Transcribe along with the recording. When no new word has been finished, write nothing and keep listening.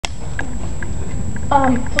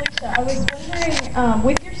Felicia, I was wondering,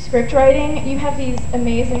 with your script writing, you have these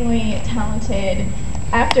amazingly talented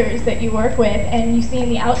actors that you work with, and you see in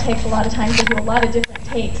the outtakes a lot of times they do a lot of different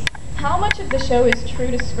takes. How much of the show is true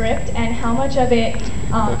to script, and how much of it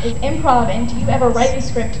is improv, and do you ever write the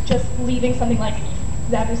script just leaving something like,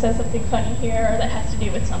 Zabu says something funny here, or that has to do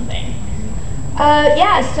with something?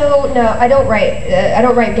 Yeah, so no, I don't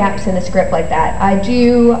write gaps in the script like that. I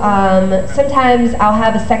do, sometimes I'll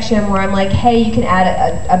have a section where I'm like, hey, you can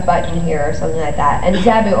add a button here or something like that. And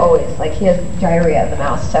Zabu always, like, he has diarrhea of the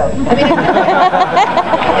mouth, so, I mean,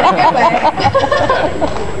 in a good way.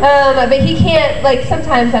 But he can't, like,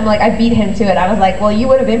 sometimes I'm like, I beat him to it. I was like, well, you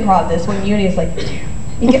would have improv this, wouldn't you? And he's like,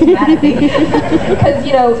 he gets mad at me because,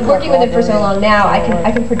 you know, working with him for so long now,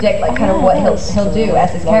 I can predict like kind of what he'll do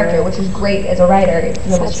as his character, which is great as a writer. It's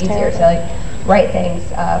so much easier to like write things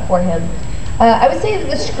for him. I would say that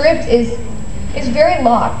the script is very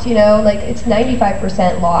locked. You know, like it's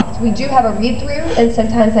 95% locked. We do have a read through, and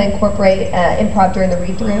sometimes I incorporate improv during the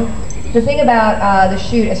read through. The thing about the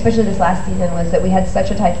shoot, especially this last season, was that we had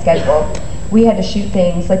such a tight schedule. We had to shoot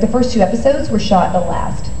things like the first 2 episodes were shot the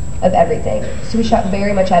last of everything. So we shot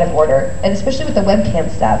very much out of order. And especially with the webcam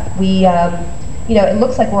stuff, we, you know, it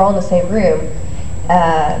looks like we're all in the same room,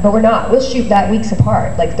 but we're not. We'll shoot that weeks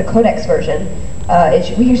apart. Like the Codex version,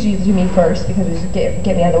 we usually do me first because we just get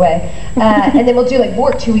me out of the way. And then we'll do like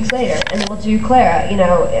Bort 2 weeks later, and then we'll do Clara, you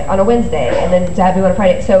know, on a Wednesday, and then Zabu on a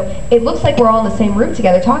Friday. So it looks like we're all in the same room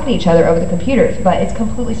together talking to each other over the computers, but it's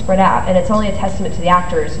completely spread out, and it's only a testament to the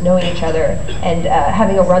actors knowing each other and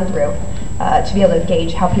having a run through. To be able to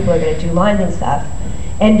gauge how people are going to do lines and stuff,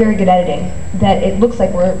 and very good editing, that it looks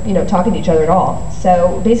like we're, you know, talking to each other at all.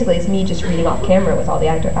 So basically it's me just reading off camera with all the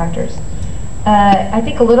actors. I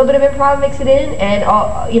think a little bit of improv makes it in, and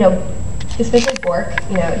all, you know, especially Bork,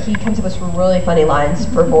 you know, he comes up with some really funny lines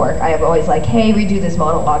for Bork. I am always like, hey, redo this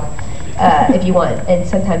monologue if you want, and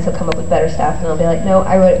sometimes he'll come up with better stuff, and I'll be like, no,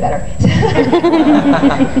 I wrote it better.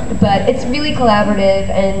 But it's really collaborative,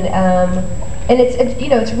 and it's you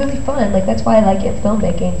know, it's really fun. Like that's why I like it.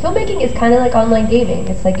 Filmmaking. Filmmaking is kind of like online gaming.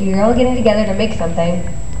 It's like you're all getting together to make something.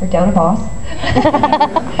 We're down a boss,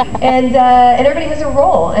 and everybody has a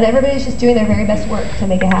role, and everybody's just doing their very best work to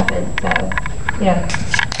make it happen. So, yeah.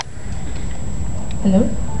 Hello.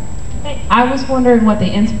 Hey. I was wondering what the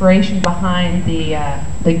inspiration behind the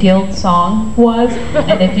Guild song was,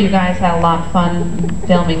 and if you guys had a lot of fun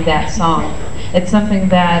filming that song. It's something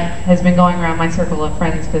that has been going around my circle of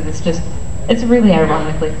friends because it's really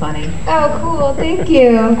ironically funny. Oh, cool. Thank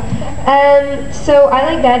you. So I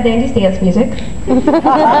like Bad 90s dance music.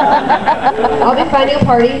 I'll be finding a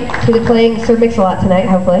party to be playing Sir Mix-a-Lot tonight,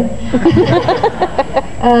 hopefully.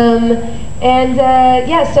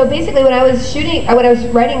 Yeah, so basically when I was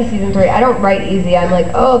writing season 3, I don't write easy. I'm like,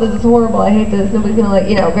 oh, this is horrible. I hate this. Nobody's gonna like,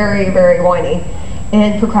 you know, very, very whiny.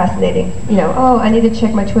 And procrastinating, you know, oh, I need to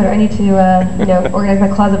check my Twitter, I need to, you know, organize my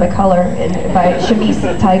closet by color and by chemise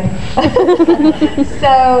type.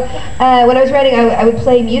 So, when I was writing, I would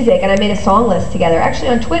play music, and I made a song list together, actually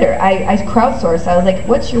on Twitter. I crowdsourced, I was like,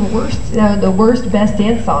 what's your worst, the worst best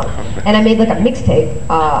dance song? And I made like a mixtape,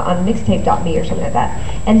 on mixtape.me or something like that.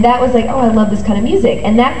 And that was like, oh, I love this kind of music.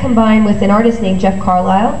 And that combined with an artist named Jeff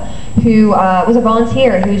Carlisle, who was a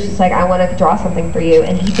volunteer, who was just like, I want to draw something for you,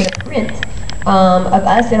 and he did a print of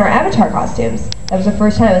us in our Avatar costumes. That was the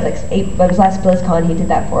first time. It was like it was last BlizzCon. He did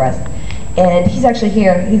that for us, and he's actually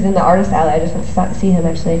here. He's in the artist alley. I just went to see him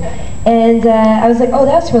actually, and I was like, oh,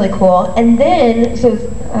 that's really cool. And then, so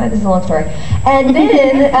this is a long story. And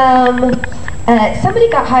then somebody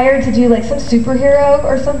got hired to do like some superhero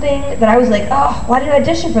or something that I was like, oh, why didn't I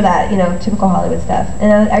audition for that? You know, typical Hollywood stuff.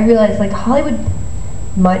 And I realized like Hollywood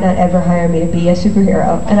might not ever hire me to be a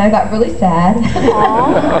superhero, and I got really sad. So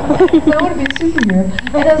I want to be a superhero,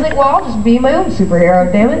 and I was like, well, I'll just be my own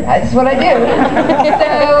superhero, damn it, that's what I do.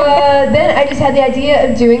 So then I just had the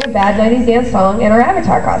idea of doing a Bad 90s dance song in our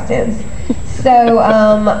Avatar costumes. So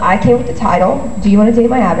I came with the title, Do You Want to Date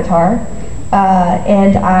My Avatar?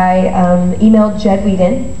 And I emailed Jed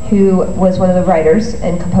Whedon, who was one of the writers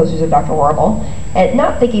and composers of Dr. Horrible, and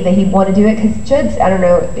not thinking that he'd want to do it, because Jed's, I don't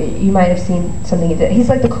know, you might have seen something he did. He's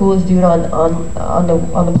like the coolest dude on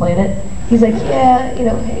the planet. He's like, yeah, you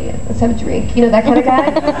know, hey, let's have a drink. You know, that kind of guy?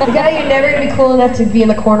 The guy you're never going to be cool enough to be in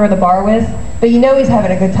the corner of the bar with, but you know he's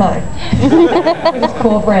having a good time with his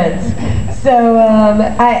cool friends. So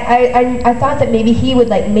I thought that maybe he would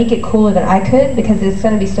like make it cooler than I could, because it's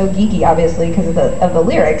going to be so geeky, obviously, because of the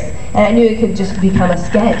lyrics, and I knew it could just become a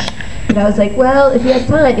sketch. And I was like, well, if he has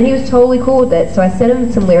time, and he was totally cool with it. So I sent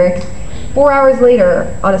him some lyrics. 4 hours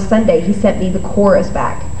later, on a Sunday, he sent me the chorus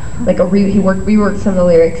back. Like he reworked some of the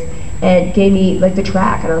lyrics, and gave me like the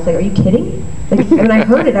track, and I was like, are you kidding? Like, when I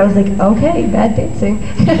heard it, I was like, okay, bad dancing.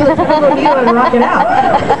 Let's go and rock it out.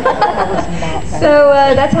 So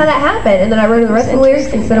that's how that happened, and then I wrote the rest of the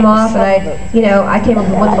lyrics and sent them off, and I came up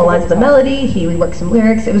with one of the lines of the melody, he worked some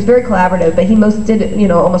lyrics. It was very collaborative, but he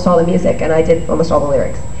did almost all the music, and I did almost all the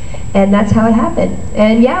lyrics. And that's how it happened.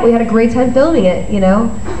 And yeah, we had a great time filming it, It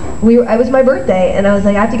was my birthday, and I was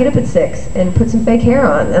like, I have to get up at 6 and put some fake hair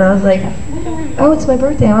on. And I was like, oh, it's my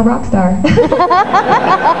birthday, I'm a rock star.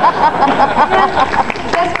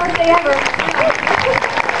 Best birthday ever.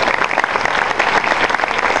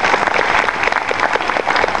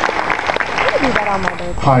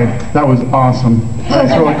 Hi, that was awesome.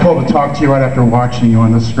 It's really cool to talk to you right after watching you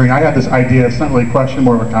on the screen. I had this idea, it's not really a question,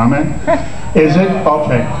 more of a comment. Is it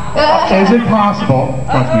possible,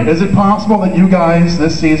 trust me, is it possible that you guys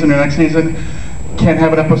this season or next season can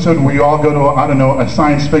have an episode where you all go to, I don't know, a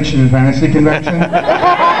science fiction and fantasy convention?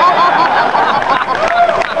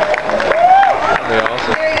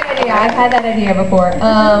 I've had that idea before.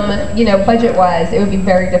 Budget-wise, it would be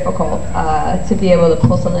very difficult to be able to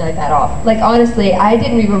pull something like that off. Like, honestly, I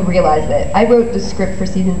didn't even realize it. I wrote the script for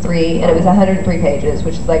season 3, and it was 103 pages,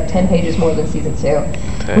 which is like 10 pages more than season 2,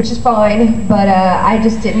 which is fine, but I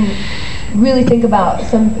just didn't really think about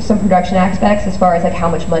some production aspects as far as like how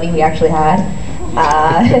much money we actually had.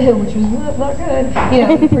 Which was not good.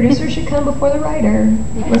 The producer should come before the writer.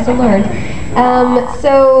 Lesson learned.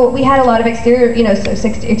 So we had a lot of exterior,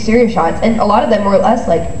 exterior shots, and a lot of them were us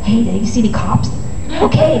like, hey, did you see the cops?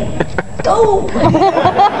 Okay, go! I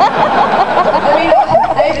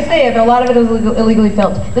hate to say it, but a lot of it was illegally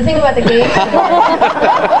filmed. The thing about the game,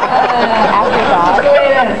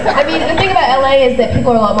 the thing about LA is that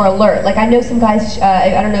people are a lot more alert. Like, I know some guys,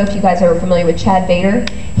 I don't know if you guys are familiar with Chad Bader.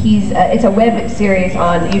 It's a web series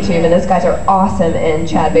on YouTube, and those guys are awesome, and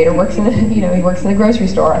Chad Bader works in he works in a grocery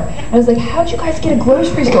store. I was like, how'd you guys get a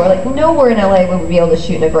grocery store? Like, nowhere in LA would we be able to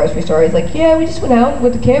shoot in a grocery store. He's like, yeah, we just went out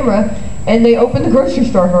with the camera, and they opened the grocery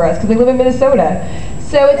store for us, because they live in Minnesota.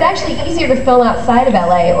 So it's actually easier to film outside of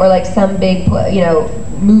LA, or like some big,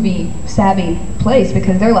 movie savvy place,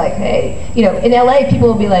 because they're like, hey, in LA people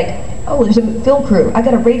will be like, oh, there's a film crew, I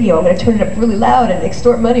got a radio, I'm going to turn it up really loud and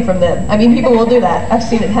extort money from them. I mean, people will do that. I've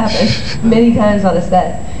seen it happen many times on a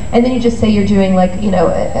set. And then you just say you're doing like, an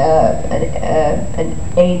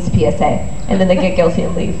AIDS PSA, and then they get guilty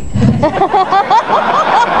and leave. So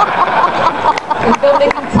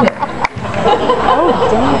filmmaking tip.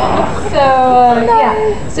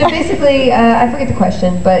 So basically, I forget the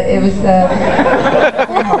question, but it was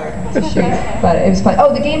hard to shoot, but it was fun.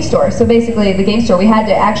 Oh, the game store. So basically, the game store, we had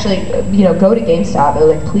to actually, go to GameStop and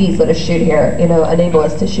like, please let us shoot here, enable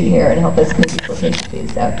us to shoot here and help us pay these location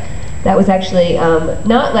fees. So that was actually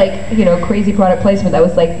not like, crazy product placement. That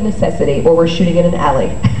was like necessity, or we're shooting in an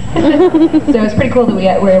alley. So it's pretty cool that we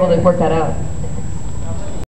were able to work that out.